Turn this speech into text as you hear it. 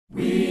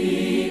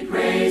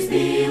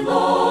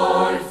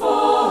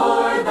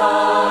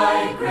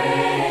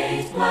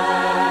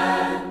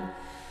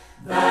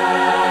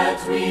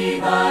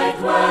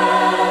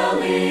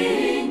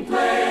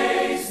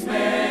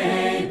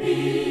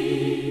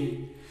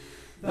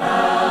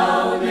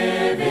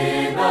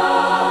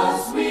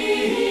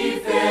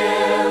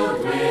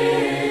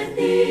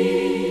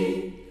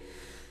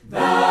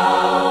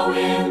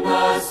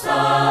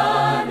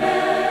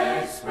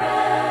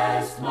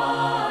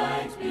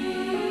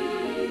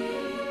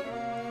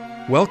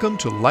Welcome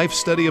to Life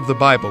Study of the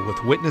Bible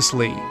with Witness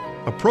Lee,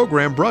 a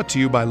program brought to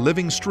you by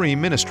Living Stream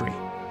Ministry.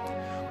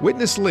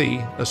 Witness Lee,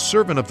 a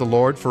servant of the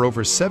Lord for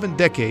over 7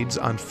 decades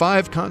on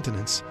 5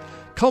 continents,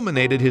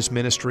 culminated his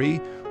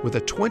ministry with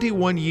a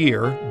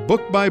 21-year,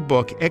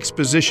 book-by-book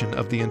exposition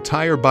of the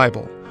entire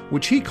Bible,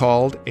 which he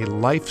called a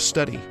life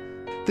study.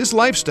 This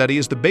life study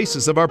is the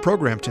basis of our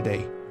program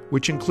today,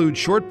 which includes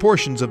short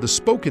portions of the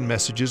spoken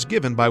messages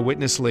given by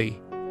Witness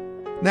Lee.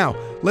 Now,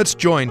 let's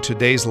join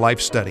today's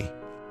life study.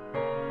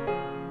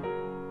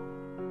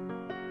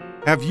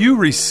 Have you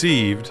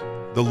received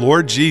the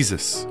Lord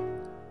Jesus?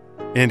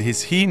 And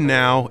is He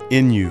now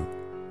in you?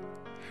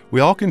 We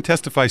all can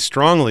testify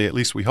strongly, at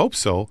least we hope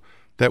so,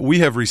 that we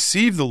have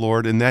received the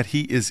Lord and that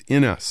He is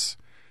in us.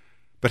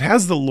 But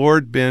has the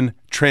Lord been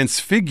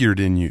transfigured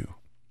in you?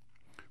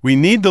 We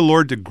need the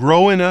Lord to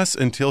grow in us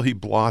until He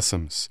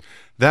blossoms.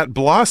 That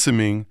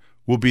blossoming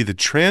will be the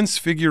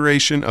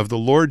transfiguration of the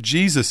Lord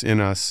Jesus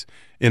in us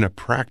in a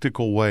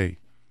practical way.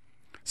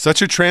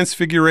 Such a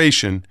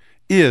transfiguration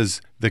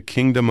is the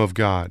kingdom of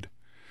God.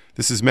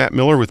 This is Matt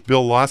Miller with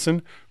Bill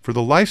Lawson for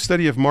the Life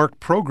Study of Mark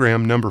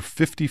program number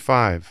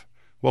 55.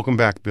 Welcome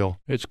back, Bill.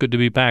 It's good to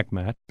be back,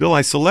 Matt. Bill,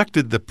 I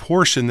selected the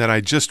portion that I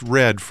just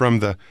read from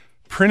the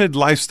printed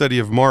Life Study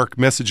of Mark,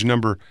 message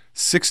number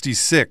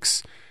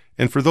 66.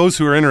 And for those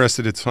who are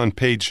interested, it's on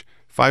page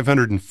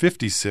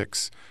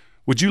 556.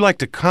 Would you like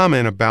to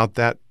comment about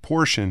that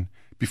portion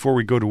before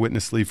we go to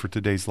Witness Lee for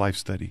today's life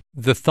study?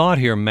 The thought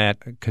here,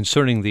 Matt,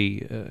 concerning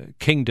the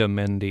kingdom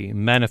and the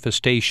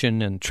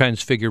manifestation and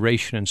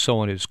transfiguration and so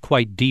on is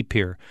quite deep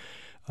here.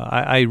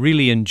 I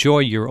really enjoy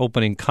your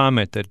opening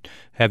comment that,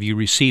 have you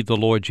received the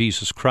Lord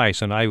Jesus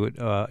Christ? And I would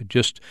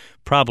just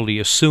probably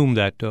assume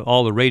that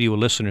all the radio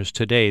listeners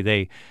today,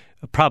 they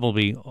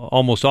probably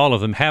almost all of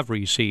them have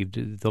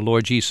received the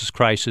Lord Jesus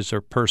Christ as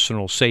their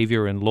personal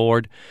Savior and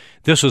Lord.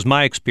 This was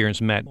my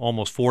experience, Matt,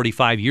 almost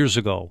 45 years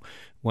ago.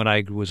 When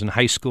I was in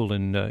high school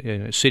in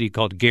a city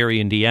called Gary,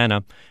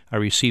 Indiana, I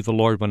received the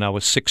Lord when I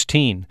was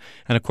 16.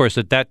 And of course,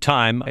 at that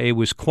time, it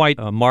was quite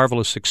a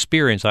marvelous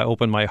experience. I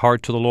opened my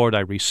heart to the Lord.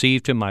 I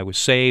received Him. I was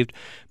saved.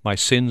 My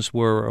sins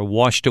were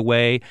washed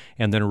away.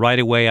 And then right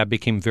away, I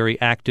became very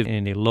active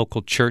in a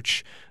local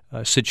church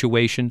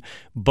situation.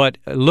 But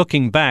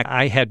looking back,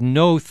 I had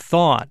no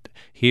thought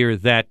here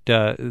that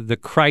the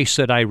Christ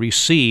that I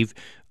received,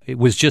 it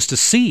was just a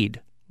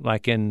seed,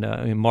 like in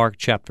Mark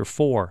chapter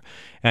 4.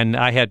 And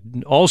I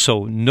had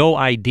also no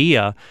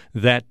idea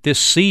that this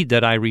seed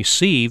that I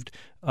received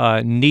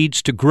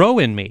needs to grow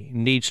in me,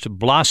 needs to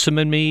blossom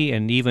in me,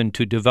 and even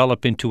to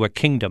develop into a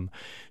kingdom.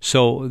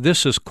 So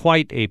this is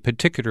quite a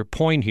particular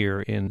point here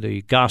in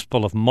the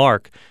Gospel of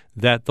Mark,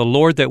 that the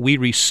Lord that we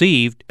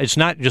received, it's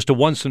not just a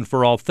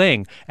once-and-for-all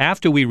thing.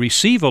 After we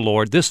receive a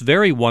Lord, this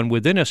very one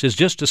within us is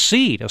just a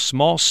seed, a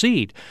small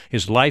seed.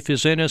 His life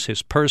is in us,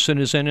 His person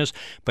is in us,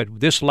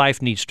 but this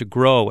life needs to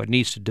grow, it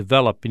needs to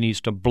develop, it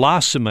needs to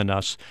blossom in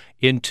us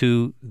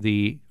into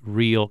the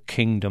real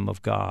kingdom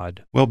of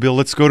God. Well, Bill,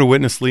 let's go to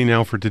Witness Lee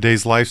now for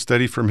today's life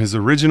study from his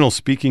original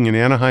speaking in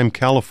Anaheim,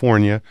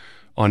 California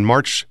on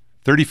March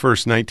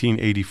 31st,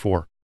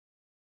 1984.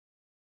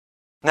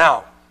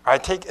 Now, I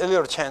take a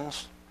little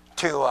chance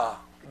to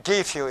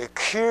give you a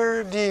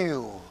clear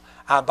view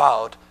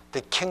about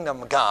the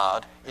kingdom of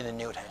God in the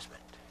New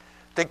Testament.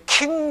 The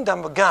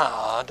kingdom of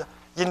God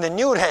in the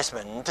New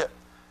Testament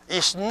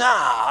is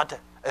not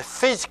a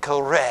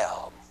physical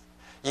realm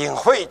in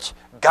which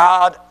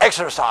God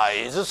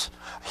exercises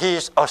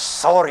His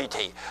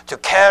authority to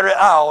carry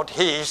out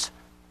His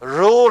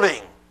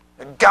ruling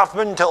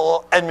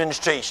governmental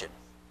administration,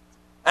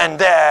 and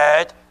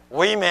that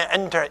we may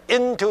enter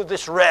into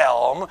this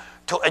realm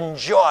to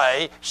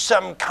enjoy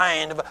some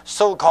kind of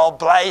so-called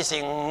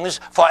blessings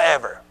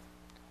forever.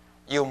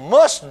 You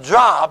must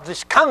drop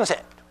this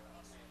concept.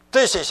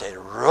 This is a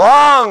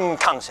wrong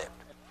concept.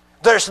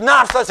 There's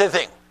not such a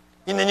thing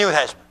in the New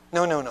Testament.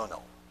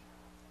 No.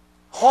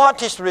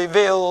 What is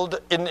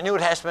revealed in the New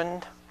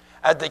Testament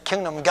as the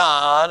kingdom of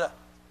God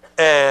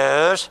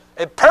is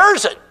a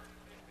person,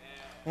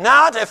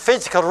 not a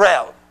physical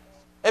realm,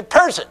 a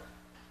person.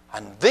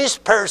 And this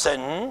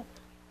person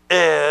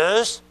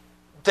is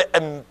the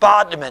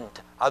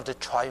embodiment of the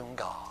triune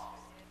God.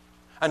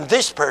 And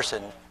this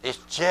person is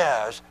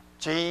just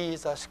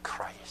Jesus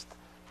Christ,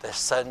 the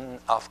Son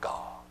of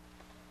God.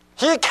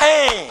 He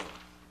came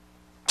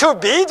to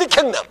be the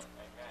kingdom.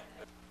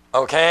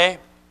 Okay?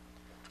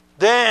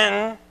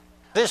 Then,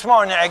 this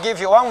morning I give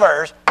you one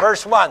verse,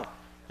 verse 1.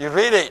 You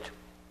read it.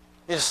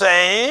 It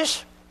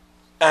says,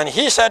 and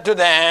He said to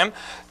them,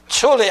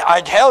 truly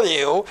I tell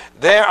you,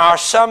 there are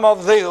some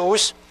of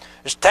those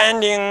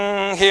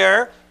standing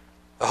here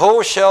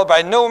who shall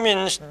by no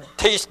means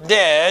taste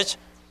death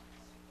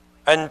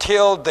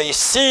until they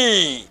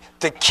see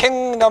the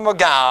kingdom of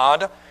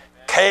God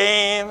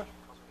came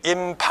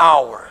in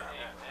power.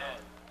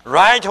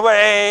 Right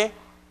away,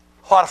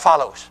 what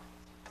follows?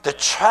 The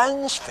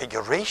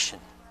transfiguration.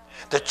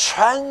 The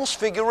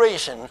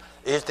transfiguration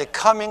is the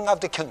coming of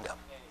the kingdom.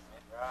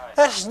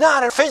 That is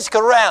not a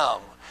physical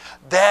realm.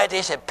 That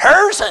is a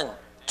person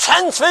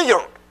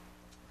transfigured.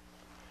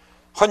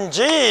 When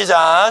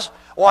Jesus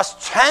was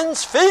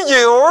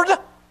transfigured,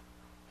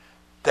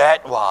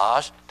 that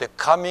was the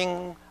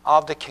coming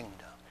of the kingdom.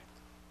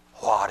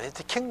 What is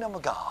the kingdom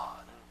of God?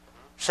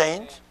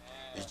 Saints,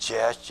 it's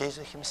just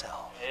Jesus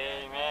himself.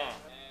 Amen.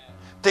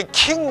 The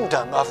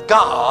kingdom of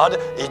God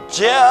is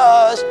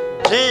just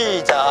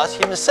Jesus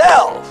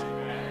himself.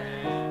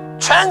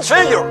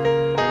 Transfigured.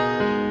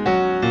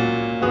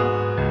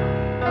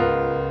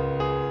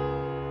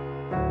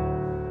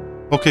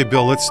 Okay,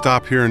 Bill, let's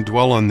stop here and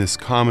dwell on this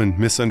common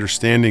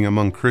misunderstanding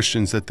among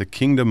Christians that the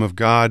kingdom of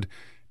God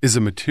is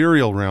a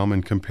material realm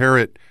and compare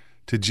it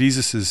to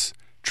Jesus'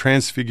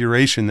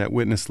 transfiguration that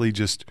Witness Lee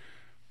just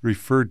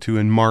referred to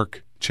in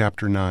Mark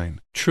chapter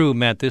 9. True,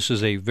 Matt, this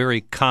is a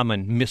very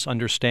common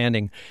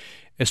misunderstanding,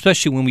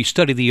 especially when we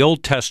study the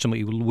Old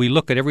Testament. We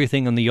look at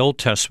everything in the Old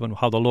Testament,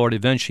 how the Lord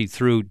eventually,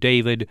 through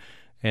David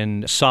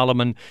and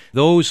Solomon,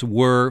 those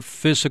were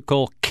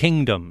physical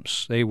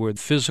kingdoms. They were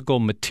physical,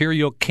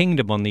 material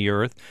kingdom on the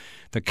earth,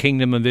 the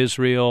kingdom of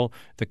Israel,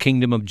 the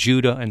kingdom of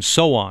Judah, and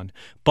so on.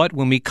 But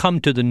when we come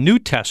to the New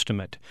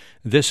Testament,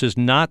 this is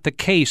not the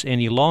case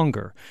any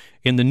longer.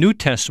 In the New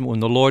Testament,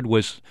 when the Lord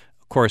was,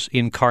 of course,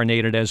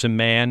 incarnated as a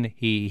man,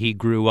 he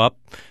grew up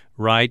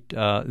right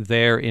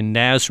there in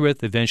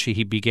Nazareth. Eventually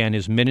he began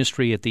his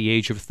ministry at the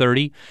age of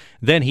 30.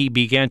 Then he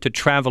began to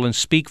travel and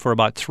speak for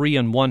about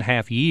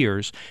 3.5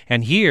 years.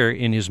 And here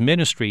in his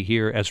ministry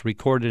here, as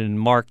recorded in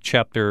Mark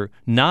chapter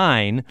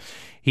 9,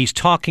 he's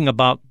talking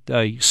about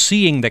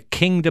seeing the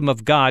kingdom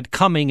of God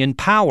coming in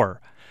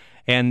power.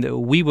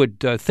 And we would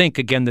think,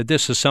 again, that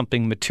this is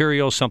something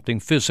material,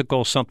 something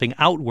physical, something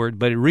outward,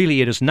 but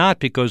really it is not,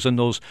 because in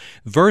those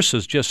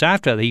verses just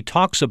after that, he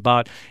talks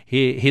about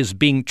his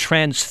being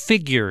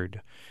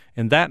transfigured.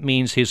 And that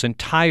means his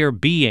entire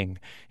being,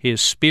 his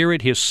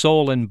spirit, his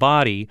soul, and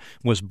body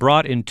was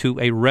brought into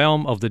a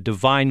realm of the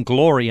divine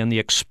glory and the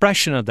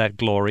expression of that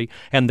glory.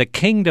 And the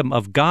kingdom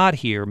of God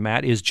here,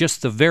 Matt, is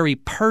just the very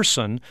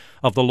person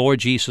of the Lord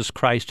Jesus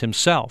Christ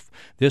himself.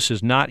 This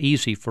is not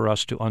easy for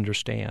us to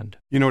understand.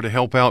 You know, to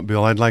help out,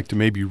 Bill, I'd like to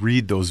maybe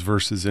read those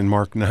verses in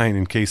Mark 9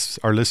 in case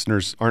our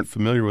listeners aren't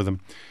familiar with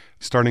them,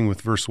 starting with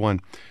verse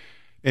 1.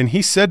 And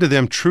he said to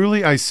them,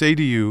 "Truly I say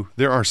to you,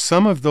 there are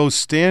some of those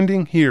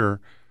standing here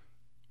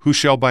who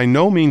shall by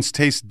no means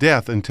taste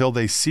death until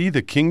they see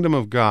the kingdom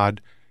of God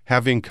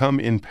having come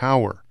in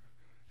power."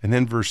 And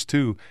then verse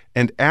 2,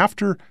 "And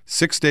after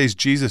 6 days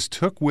Jesus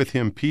took with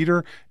him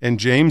Peter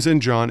and James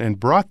and John and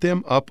brought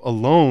them up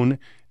alone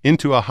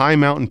into a high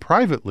mountain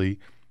privately,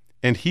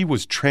 and he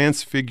was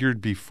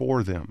transfigured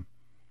before them.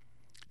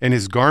 And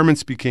his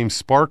garments became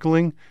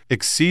sparkling,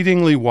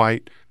 exceedingly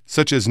white,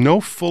 such as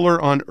no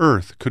fuller on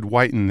earth could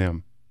whiten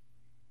them."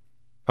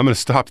 I'm going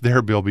to stop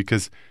there, Bill,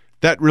 because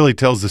that really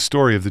tells the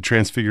story of the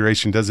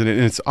transfiguration, doesn't it?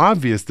 And it's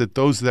obvious that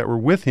those that were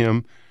with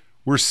him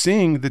were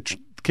seeing the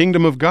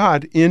kingdom of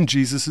God in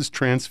Jesus'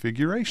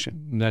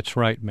 transfiguration. That's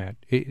right, Matt.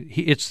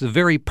 It's the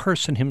very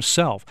person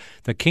himself.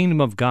 The kingdom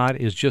of God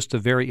is just the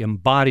very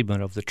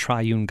embodiment of the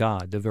triune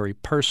God, the very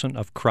person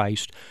of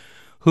Christ,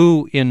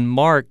 who in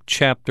Mark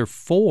chapter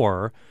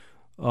 4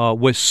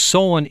 was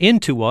sown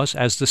into us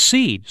as the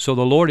seed. So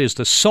the Lord is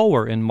the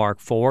sower in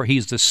Mark 4.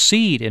 He's the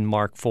seed in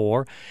Mark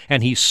 4,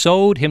 and he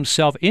sowed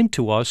himself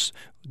into us,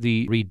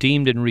 the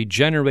redeemed and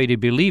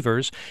regenerated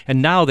believers,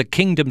 and now the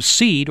kingdom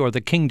seed, or the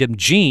kingdom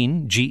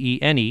gene,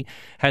 G-E-N-E,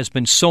 has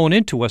been sown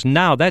into us.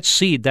 Now that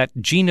seed, that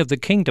gene of the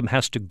kingdom,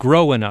 has to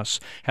grow in us,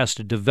 has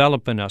to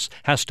develop in us,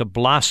 has to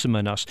blossom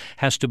in us,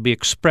 has to be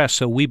expressed,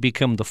 so we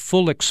become the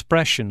full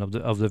expression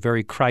of the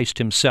very Christ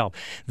himself.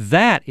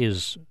 That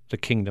is the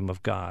kingdom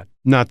of God.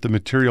 Not the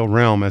material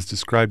realm as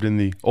described in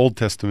the Old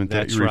Testament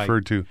that you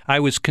referred to. I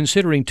was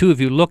considering, too, if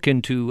you look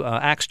into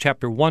Acts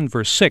chapter 1,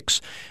 verse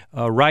 6,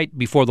 right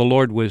before the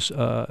Lord was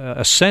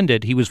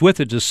ascended, he was with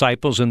the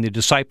disciples, and the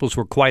disciples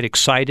were quite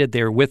excited.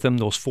 They were with him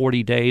those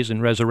 40 days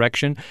in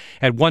resurrection.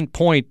 At one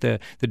point, the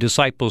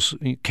disciples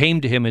came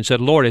to him and said,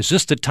 "Lord, is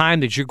this the time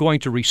that you're going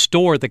to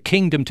restore the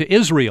kingdom to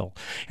Israel?"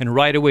 And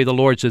right away the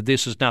Lord said,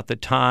 "This is not the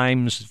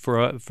times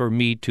for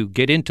me to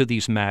get into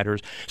these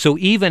matters." So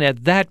even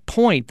at that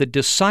point, the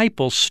disciples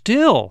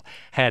still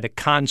had a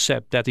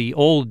concept that the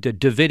old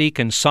Davidic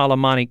and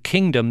Solomonic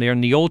kingdom there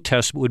in the Old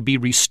Testament would be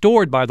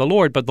restored by the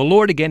Lord. But the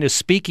Lord again is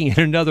speaking in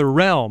another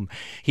realm.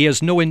 He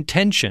has no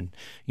intention,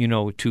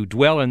 to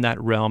dwell in that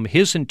realm.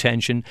 His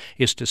intention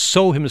is to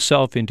sow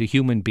himself into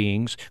human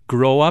beings,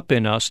 grow up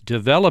in us,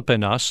 develop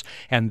in us,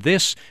 and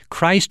this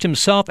Christ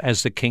himself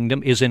as the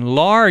kingdom is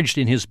enlarged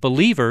in his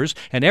believers,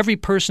 and every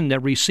person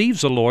that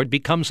receives the Lord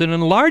becomes an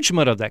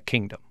enlargement of that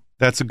kingdom.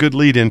 That's a good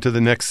lead into the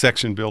next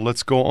section, Bill.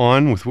 Let's go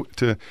on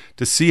to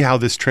see how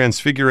this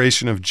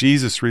transfiguration of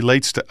Jesus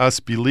relates to us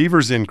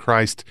believers in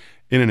Christ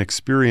in an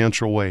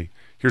experiential way.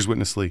 Here's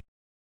Witness Lee.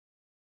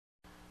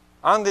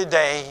 On the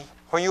day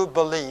when you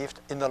believed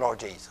in the Lord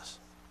Jesus,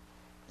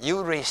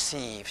 you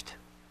received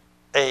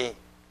a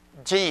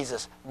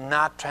Jesus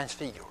not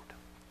transfigured.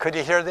 Could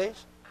you hear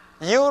this?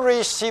 You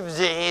received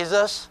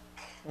Jesus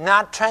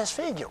not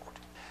transfigured.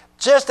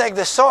 Just like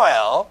the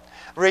soil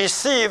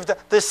received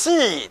the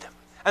seed,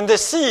 and the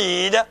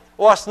seed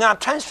was not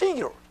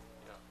transfigured.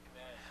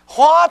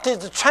 What is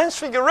the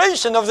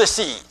transfiguration of the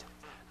seed?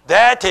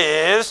 That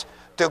is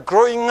the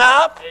growing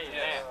up,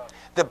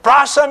 the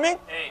blossoming.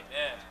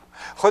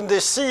 When the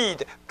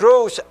seed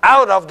grows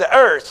out of the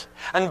earth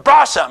and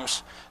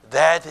blossoms,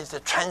 that is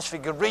the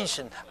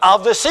transfiguration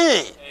of the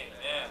seed.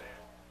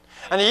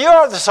 And you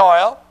are the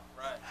soil,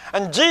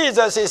 and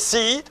Jesus is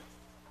seed.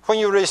 When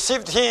you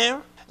received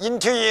Him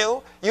into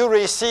you, you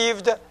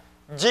received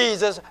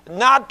Jesus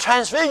not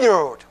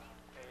transfigured.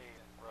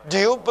 Do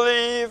you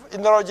believe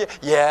in the Lord Jesus?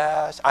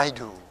 Yes, I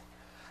do.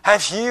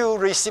 Have you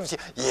received Him?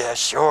 Yes,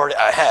 surely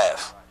I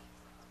have.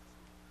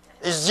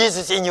 Is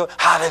Jesus in you?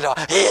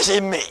 Hallelujah. He is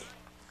in me.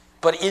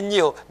 But in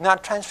you,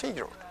 not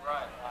transfigured.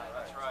 Right.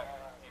 That's right.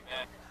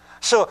 Amen.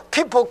 So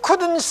people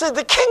couldn't see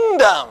the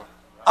kingdom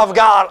of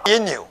God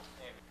in you.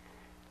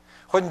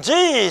 When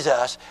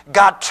Jesus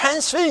got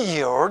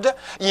transfigured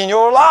in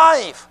your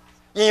life,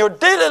 in your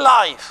daily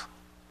life,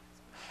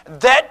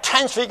 that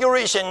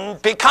transfiguration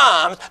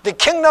becomes the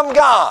kingdom of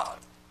God,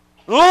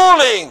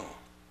 ruling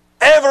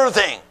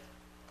everything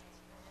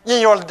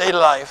in your daily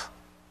life,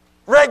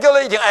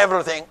 regulating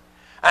everything,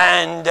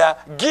 and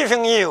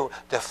giving you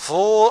the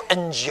full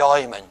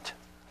enjoyment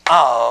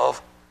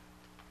of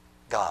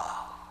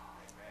God.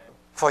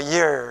 For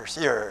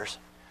years,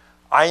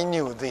 I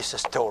knew this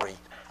story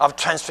of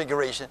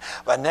transfiguration,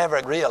 but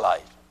never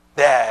realized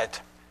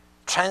that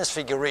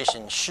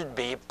transfiguration should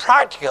be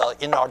practical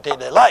in our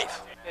daily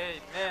life.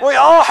 Amen. We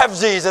all have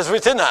Jesus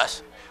within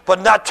us,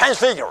 but not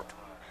transfigured.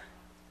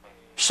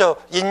 So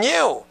in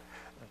you,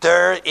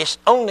 there is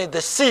only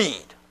the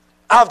seed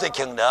of the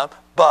kingdom,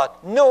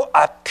 but no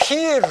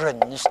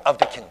appearance of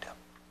the kingdom.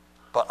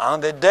 But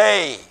on the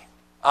day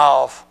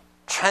of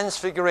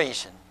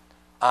transfiguration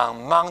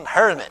on Mount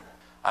Hermon,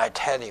 I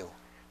tell you,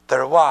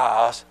 there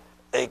was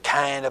a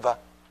kind of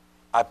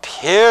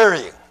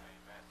appearing,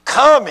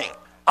 coming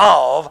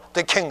of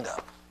the kingdom.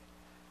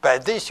 By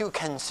this you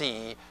can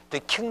see the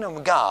kingdom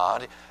of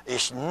God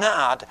is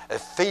not a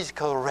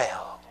physical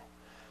realm.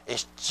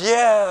 It's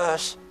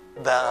just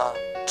the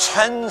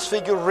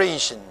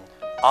transfiguration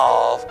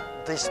of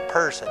this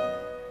person,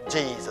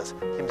 Jesus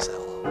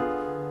Himself.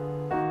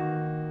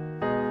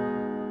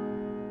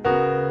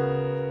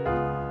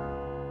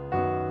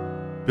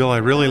 Bill, I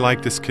really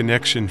like this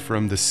connection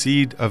from the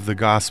seed of the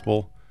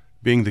gospel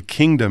being the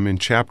kingdom in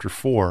chapter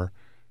 4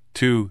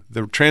 to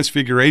the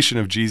transfiguration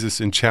of Jesus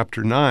in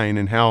chapter 9,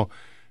 and how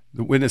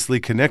the Witness Lee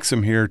connects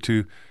them here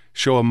to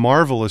show a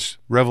marvelous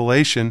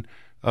revelation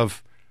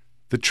of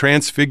the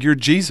transfigured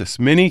Jesus.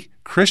 Many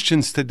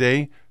Christians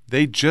today,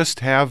 they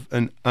just have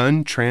an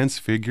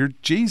untransfigured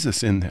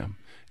Jesus in them.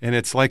 And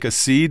it's like a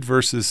seed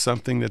versus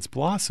something that's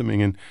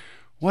blossoming. And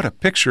what a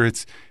picture.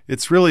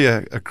 It's really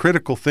a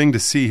critical thing to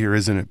see here,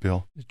 isn't it,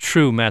 Bill?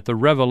 True, Matt. The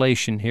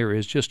revelation here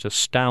is just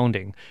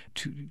astounding.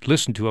 To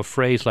listen to a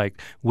phrase like,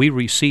 we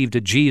received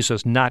a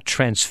Jesus not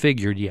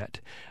transfigured yet.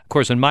 Of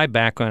course, in my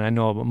background, I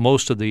know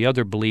most of the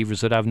other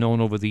believers that I've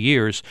known over the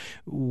years,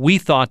 we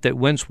thought that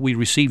once we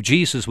receive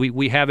Jesus,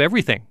 we have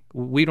everything.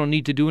 We don't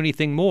need to do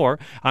anything more.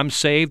 I'm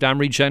saved. I'm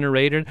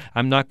regenerated.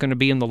 I'm not going to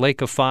be in the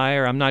lake of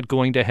fire. I'm not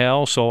going to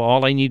hell. So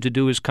all I need to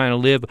do is kind of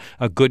live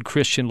a good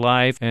Christian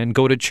life and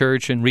go to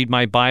church and read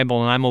my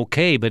Bible, and I'm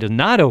okay. But it's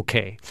not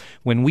okay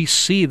when we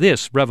see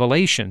this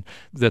revelation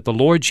that the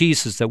Lord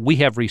Jesus that we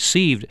have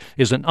received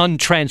is an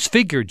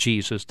untransfigured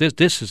Jesus.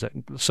 This is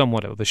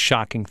somewhat of a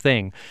shocking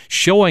thing,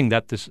 showing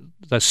that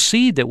the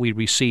seed that we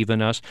receive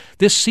in us,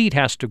 this seed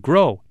has to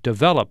grow,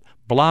 develop,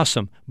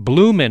 blossom,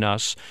 bloom in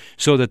us,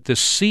 so that the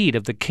seed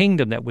of the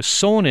kingdom that was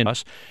sown in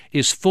us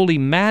is fully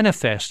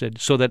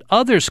manifested so that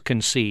others can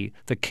see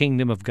the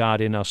kingdom of God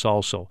in us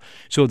also.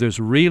 So there's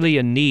really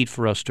a need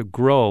for us to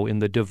grow in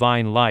the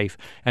divine life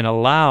and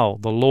allow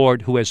the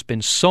Lord who has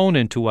been sown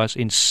into us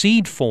in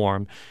seed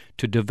form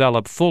to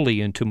develop fully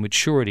into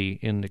maturity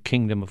in the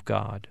kingdom of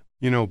God.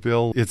 You know,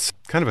 Bill, it's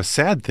kind of a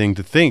sad thing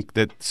to think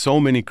that so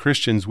many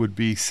Christians would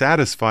be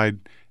satisfied,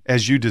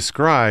 as you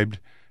described,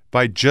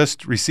 by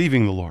just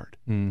receiving the Lord.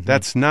 Mm-hmm.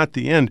 That's not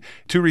the end.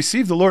 To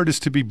receive the Lord is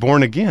to be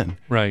born again.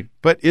 Right.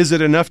 But is it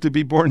enough to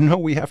be born? No,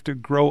 we have to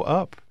grow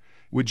up.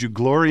 Would you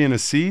glory in a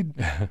seed?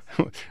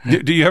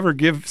 Do you ever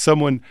give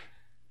someone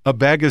a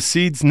bag of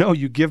seeds? No,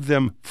 you give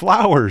them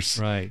flowers.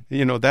 Right.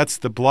 You know, that's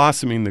the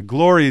blossoming, the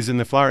glory is in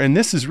the flower. And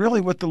this is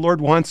really what the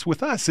Lord wants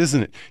with us,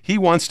 isn't it? He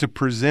wants to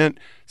present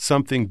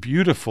something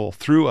beautiful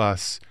through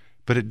us,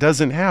 but it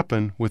doesn't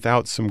happen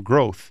without some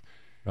growth.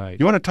 Right.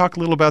 You want to talk a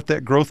little about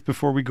that growth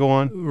before we go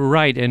on?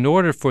 Right. In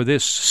order for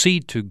this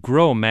seed to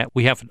grow, Matt,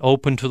 we have to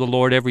open to the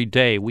Lord every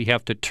day. We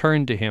have to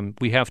turn to Him.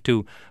 We have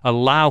to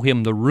allow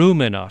Him the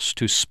room in us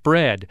to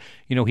spread.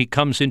 You know, He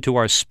comes into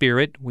our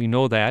spirit. We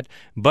know that.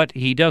 But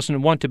He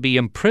doesn't want to be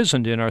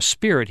imprisoned in our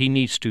spirit. He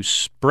needs to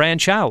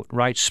branch out,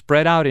 right?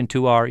 Spread out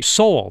into our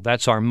soul.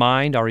 That's our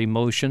mind, our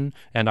emotion,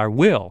 and our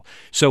will.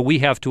 So we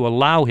have to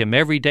allow Him.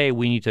 Every day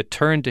we need to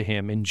turn to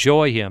Him,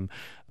 enjoy Him,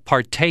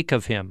 partake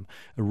of Him,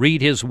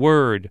 read His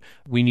Word.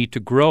 We need to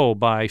grow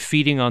by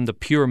feeding on the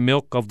pure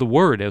milk of the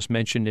Word, as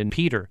mentioned in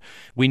Peter.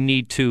 We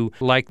need to,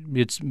 like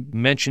it's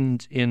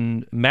mentioned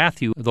in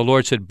Matthew, the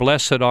Lord said,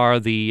 "Blessed are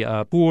the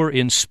poor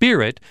in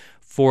spirit,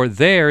 for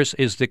theirs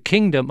is the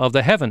kingdom of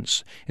the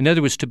heavens." In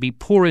other words, to be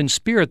poor in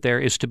spirit there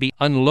is to be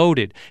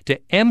unloaded,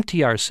 to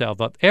empty ourselves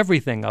of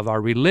everything, of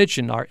our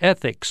religion, our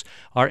ethics,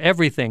 our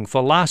everything,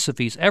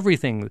 philosophies,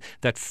 everything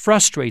that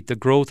frustrate the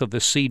growth of the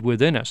seed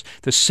within us.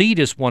 The seed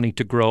is wanting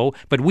to grow,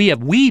 but we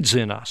have weeds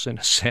in us, in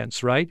a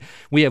sense, right?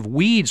 We have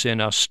weeds in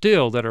us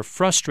still that are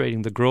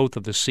frustrating the growth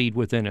of the seed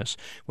within us.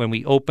 When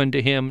we open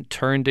to Him,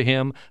 turn to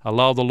Him,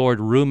 allow the Lord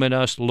room in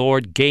us,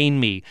 "Lord, gain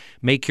me,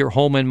 make your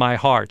home in my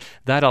heart,"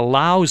 that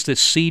allows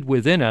the seed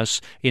within us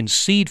in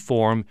seed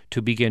form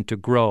to begin to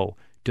grow,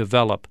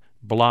 develop,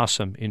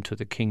 blossom into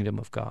the kingdom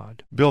of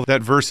God. Bill,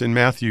 that verse in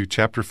Matthew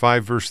chapter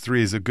 5, verse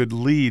 3 is a good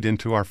lead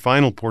into our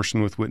final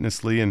portion with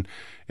Witness Lee, and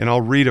I'll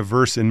read a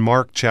verse in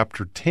Mark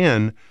chapter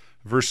 10,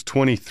 verse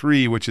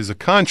 23, which is a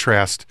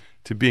contrast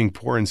to being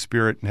poor in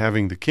spirit and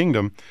having the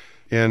kingdom.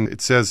 And it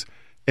says,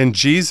 "And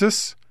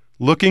Jesus,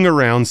 looking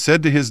around,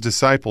 said to His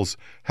disciples,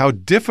 'How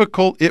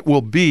difficult it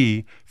will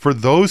be for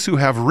those who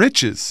have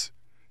riches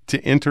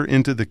to enter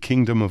into the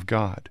kingdom of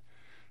God.'"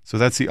 So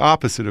that's the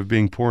opposite of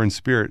being poor in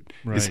spirit,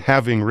 is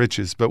having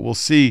riches. But we'll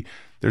see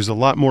there's a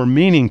lot more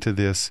meaning to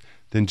this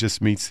than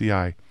just meets the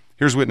eye.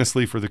 Here's Witness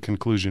Lee for the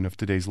conclusion of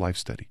today's life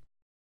study.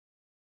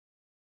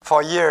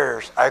 For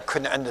years, I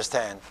couldn't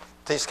understand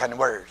this kind of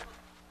word.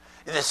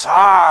 It is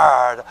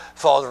hard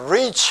for a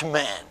rich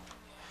man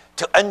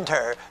to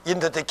enter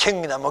into the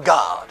kingdom of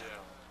God.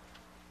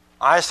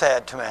 I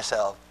said to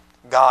myself,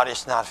 God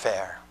is not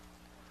fair.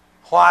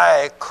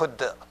 Why could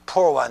the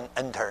poor one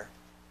enter,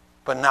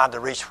 but not the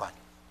rich one?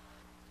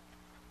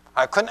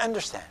 I couldn't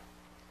understand.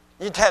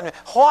 You tell me,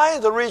 why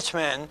the rich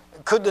man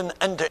couldn't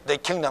enter the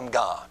kingdom of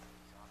God?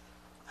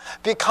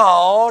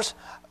 Because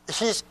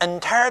his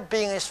entire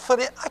being is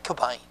fully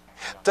occupied.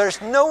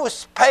 There's no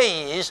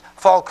space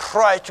for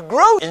Christ to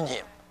grow in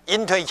him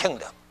into a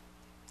kingdom.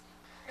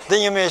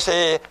 Then you may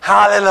say,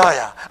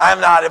 hallelujah, I'm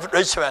not a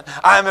rich man,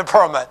 I'm a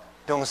poor man.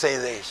 Don't say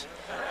this.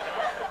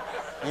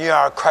 You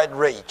are quite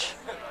rich.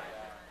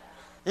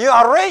 You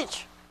are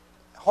rich.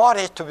 What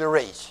is to be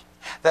rich?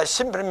 That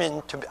simply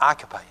means to be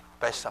occupied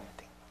by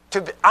something.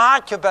 To be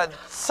occupied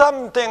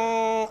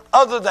something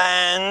other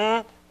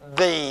than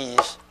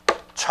this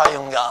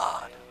triune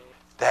God.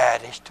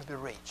 That is to be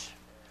rich.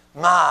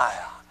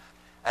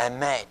 I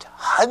met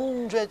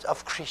hundreds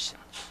of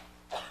Christians.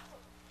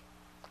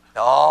 They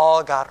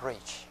all got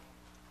rich.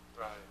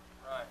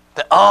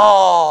 They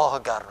all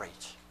got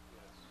rich.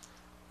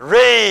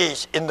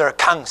 Rich in their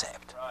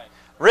concept.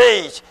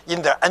 Rich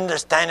in their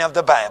understanding of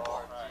the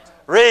Bible.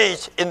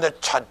 Rich in the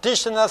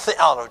traditional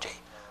theology.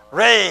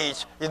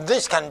 Rich in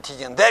this kind of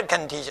teaching, that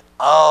kind of teaching.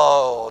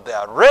 Oh, they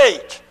are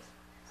rich.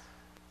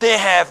 They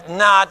have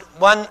not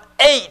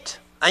 1/8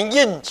 an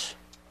inch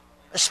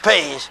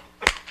space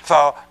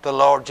for the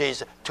Lord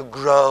Jesus to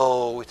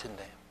grow within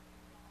them.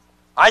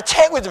 I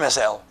check with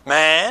myself,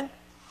 man,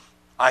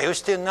 are you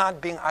still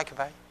not being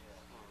occupied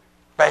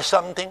by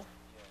something?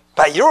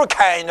 By your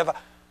kind of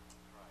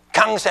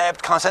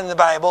concept concerning the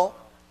Bible?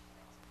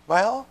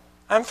 Well,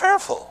 I'm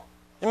fearful.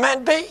 It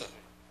might be.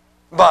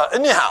 But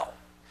anyhow,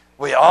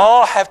 we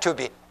all have to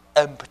be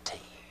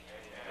empty.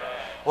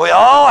 We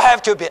all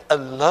have to be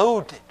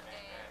unloaded.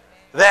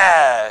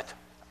 That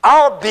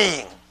our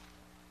being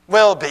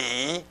will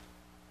be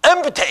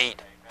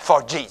emptied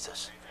for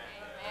Jesus.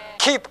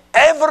 Keep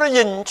every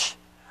inch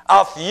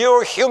of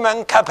your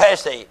human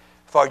capacity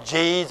for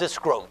Jesus'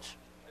 growth.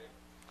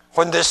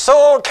 When the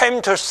soul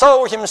came to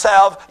sow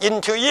himself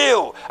into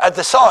you as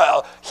the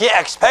soil, he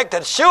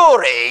expected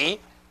surely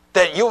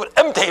that you would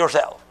empty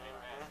yourself.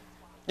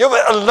 You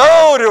will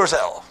unload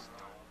yourself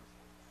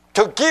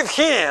to give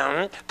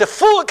him the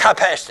full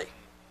capacity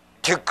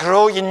to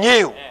grow in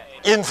you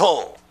in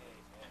full.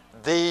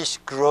 This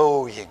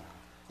growing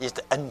is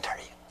the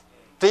entering.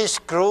 This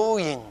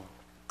growing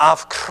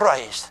of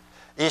Christ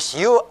is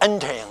you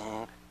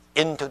entering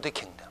into the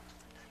kingdom.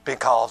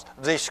 Because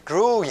this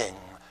growing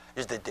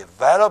is the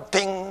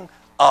developing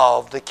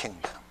of the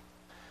kingdom.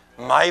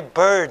 My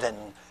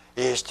burden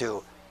is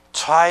to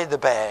try the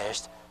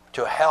best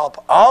to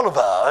help all of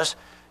us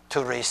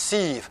to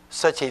receive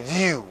such a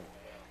view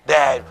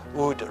that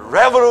would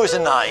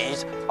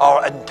revolutionize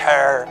our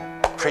entire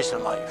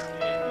Christian life.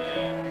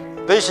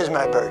 This is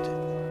my burden.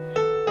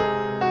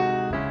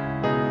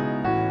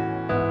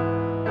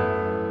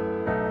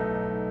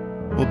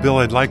 Well, Bill,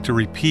 I'd like to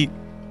repeat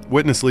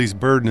Witness Lee's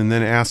burden and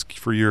then ask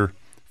for your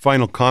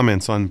final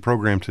comments on the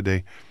program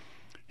today.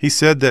 He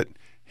said that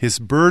his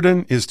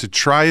burden is to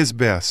try his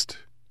best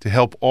to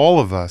help all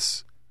of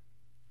us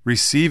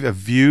receive a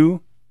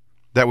view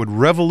that would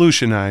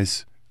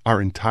revolutionize our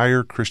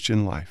entire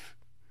Christian life.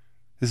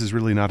 This is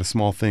really not a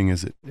small thing,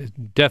 is it? It's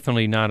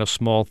definitely not a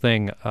small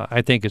thing.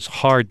 I think it's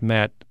hard,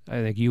 Matt,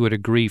 I think you would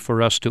agree,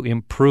 for us to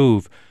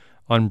improve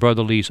on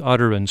Brother Lee's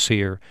utterance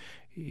here.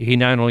 He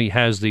not only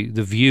has the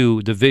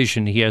view, the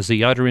vision, he has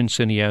the utterance,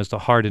 and he has the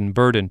heart and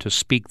burden to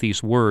speak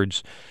these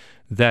words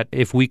that,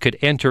 if we could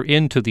enter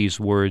into these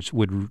words,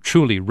 would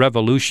truly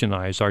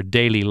revolutionize our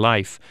daily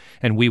life,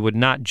 and we would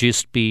not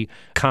just be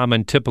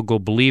common, typical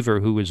believer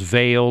who is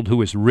veiled,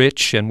 who is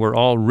rich, and we're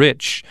all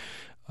rich.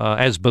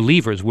 As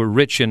believers, we're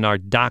rich in our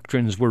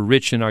doctrines, we're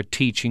rich in our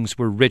teachings,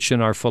 we're rich in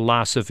our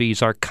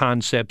philosophies, our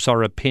concepts,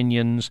 our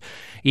opinions,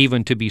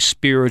 even to be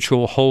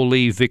spiritual,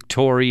 holy,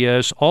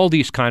 victorious, all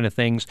these kind of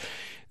things.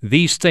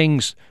 These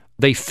things,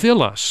 they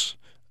fill us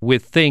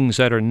with things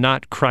that are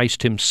not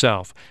Christ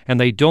himself,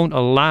 and they don't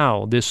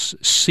allow this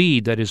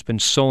seed that has been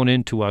sown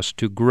into us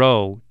to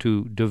grow,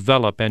 to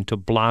develop, and to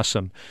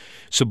blossom.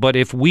 But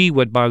if we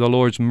would, by the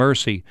Lord's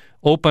mercy,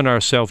 open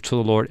ourselves to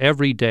the Lord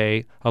every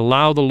day,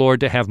 allow the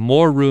Lord to have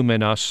more room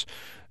in us,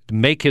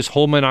 make his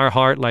home in our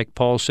heart, like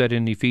Paul said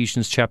in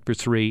Ephesians chapter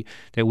 3,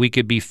 that we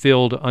could be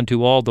filled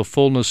unto all the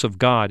fullness of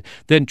God,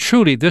 then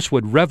truly this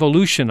would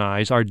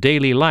revolutionize our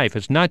daily life.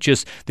 It's not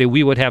just that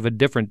we would have a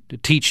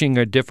different teaching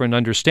or different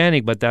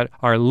understanding, but that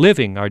our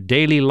living, our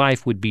daily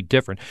life would be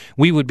different.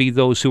 We would be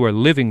those who are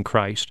living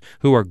Christ,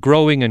 who are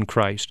growing in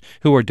Christ,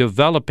 who are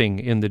developing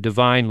in the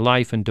divine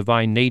life and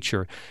divine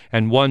nature,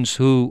 and ones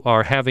who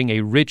are having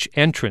a rich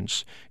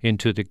entrance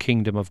into the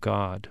kingdom of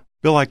God.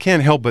 Bill, I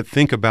can't help but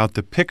think about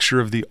the picture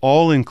of the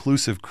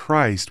all-inclusive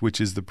Christ,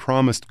 which is the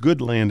promised good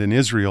land in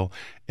Israel,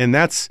 and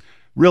that's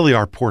really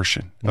our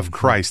portion of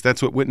Christ.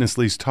 That's what Witness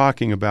Lee's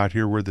talking about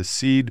here, where the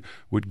seed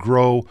would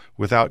grow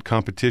without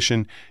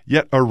competition.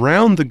 Yet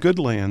around the good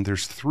land,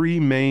 there's three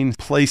main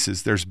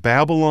places. There's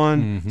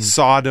Babylon,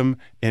 Sodom,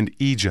 and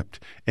Egypt.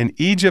 And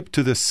Egypt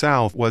to the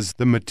south was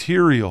the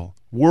material,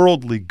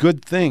 worldly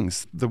good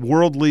things, the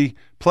worldly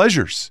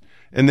pleasures.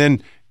 And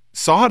then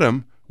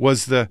Sodom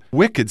was the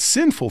wicked,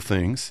 sinful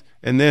things,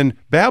 and then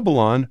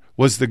Babylon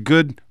was the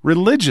good,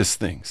 religious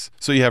things.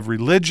 So you have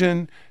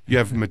religion, you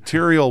have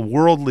material,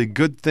 worldly,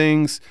 good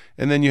things,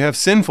 and then you have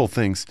sinful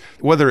things.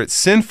 Whether it's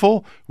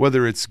sinful,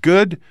 whether it's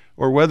good,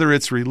 or whether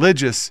it's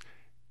religious,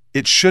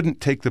 it shouldn't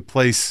take the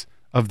place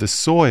of the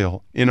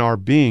soil in our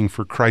being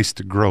for Christ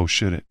to grow,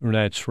 should it?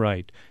 That's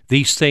right.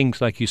 These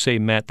things, like you say,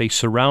 Matt, they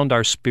surround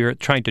our spirit,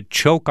 trying to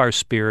choke our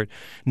spirit,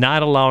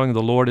 not allowing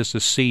the Lord as the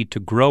seed to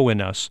grow in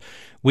us.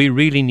 We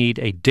really need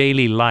a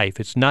daily life.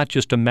 It's not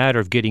just a matter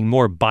of getting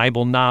more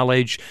Bible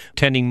knowledge,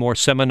 attending more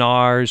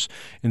seminars,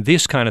 and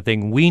this kind of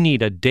thing. We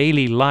need a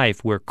daily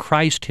life where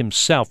Christ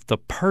himself, the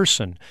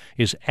person,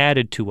 is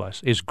added to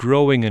us, is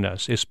growing in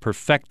us, is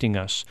perfecting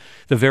us.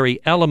 The very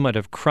element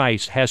of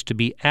Christ has to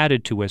be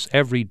added to us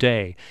every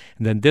day,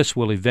 and then this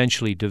will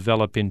eventually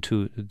develop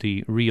into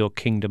the real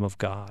kingdom of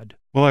God.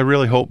 Well, I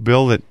really hope,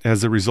 Bill, that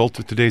as a result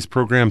of today's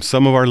program,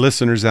 some of our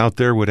listeners out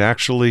there would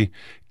actually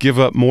give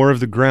up more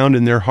of the ground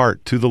in their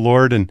heart to the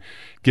Lord and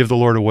give the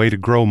Lord a way to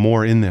grow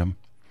more in them.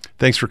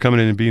 Thanks for coming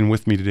in and being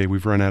with me today.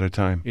 We've run out of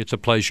time. It's a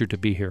pleasure to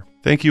be here.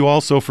 Thank you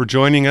also for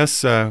joining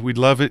us. We'd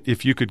love it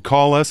if you could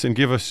call us and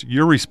give us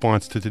your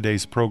response to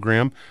today's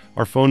program.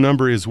 Our phone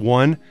number is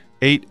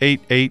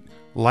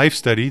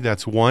 1-888-LIFE-STUDY.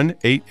 That's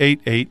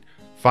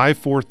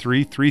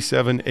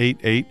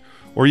 1-888-543-3788.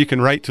 Or you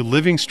can write to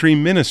Living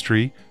Stream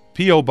Ministry,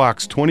 P.O.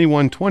 Box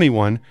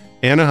 2121,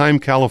 Anaheim,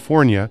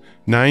 California,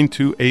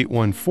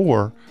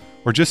 92814,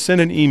 or just send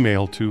an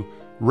email to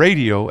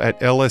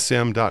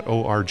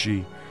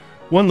radio@lsm.org.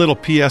 One little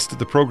P.S. to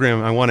the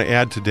program I want to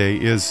add today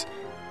is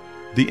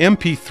the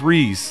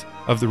MP3s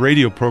of the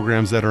radio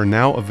programs that are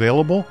now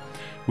available.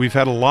 We've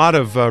had a lot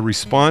of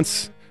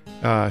response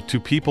to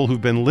people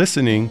who've been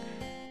listening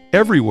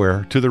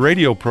everywhere to the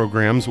radio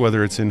programs,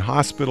 whether it's in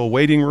hospital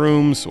waiting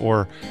rooms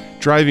or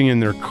driving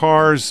in their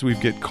cars. We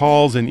get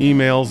calls and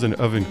emails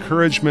of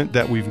encouragement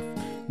that we've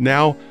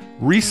now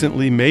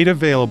recently made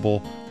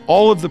available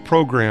all of the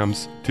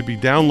programs to be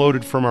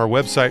downloaded from our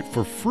website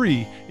for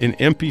free in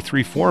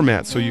MP3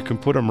 format, so you can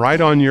put them right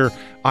on your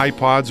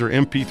iPods or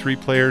MP3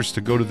 players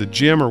to go to the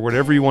gym or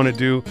whatever you want to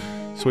do.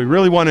 So we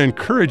really want to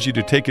encourage you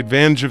to take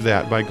advantage of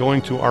that by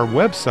going to our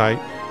website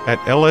at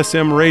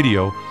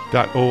lsmradio.org.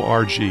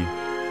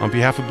 On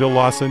behalf of Bill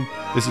Lawson,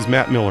 this is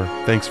Matt Miller.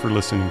 Thanks for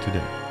listening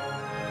today.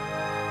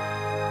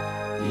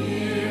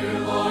 Dear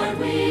Lord,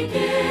 we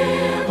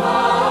give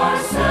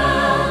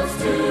ourselves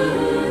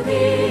to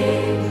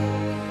Thee.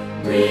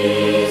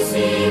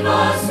 Receive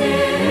us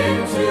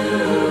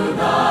into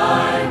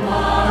Thy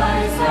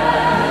wise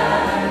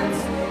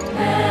hands,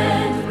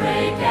 and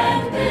break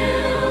and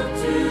build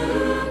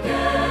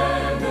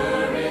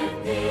together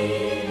in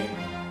Thee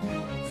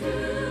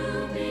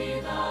to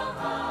be the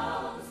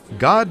house.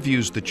 God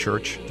views the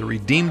church, the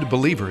redeemed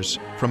believers,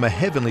 from a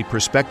heavenly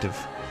perspective.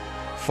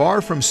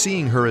 Far from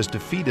seeing her as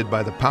defeated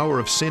by the power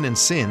of sin and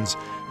sins,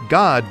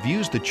 God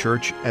views the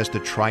church as the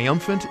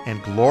triumphant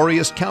and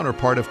glorious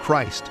counterpart of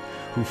Christ,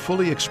 who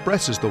fully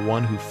expresses the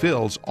one who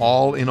fills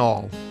all in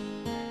all.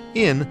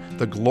 In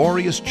The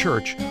Glorious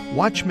Church,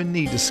 Watchman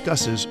Nee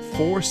discusses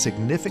 4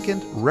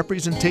 significant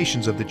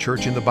representations of the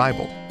church in the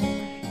Bible: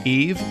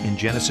 Eve in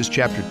Genesis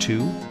chapter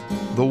 2,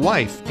 the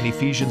wife in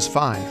Ephesians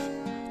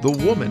 5, the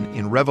woman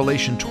in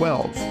Revelation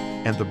 12,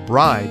 and the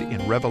bride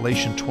in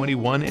Revelation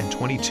 21 and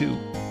 22.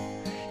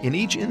 In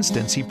each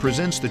instance, he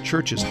presents the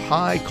church's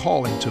high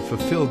calling to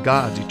fulfill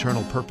God's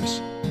eternal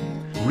purpose.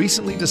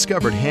 Recently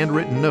discovered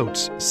handwritten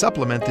notes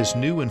supplement this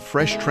new and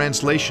fresh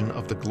translation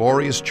of the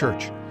glorious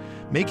church,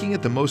 making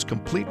it the most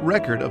complete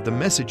record of the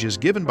messages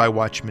given by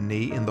Watchman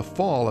Nee in the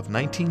fall of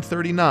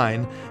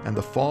 1939 and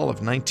the fall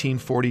of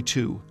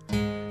 1942.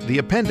 The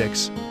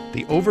appendix,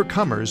 The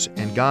Overcomers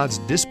and God's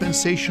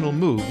Dispensational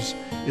Moves,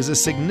 is a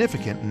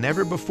significant,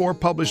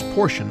 never-before-published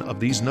portion of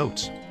these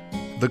notes.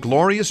 The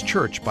Glorious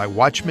Church by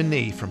Watchman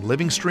Nee from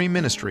Living Stream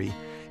Ministry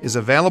is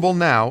available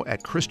now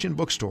at Christian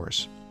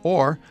bookstores,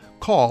 or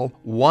call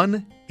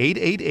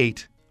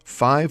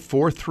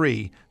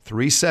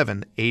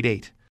 1-888-543-3788.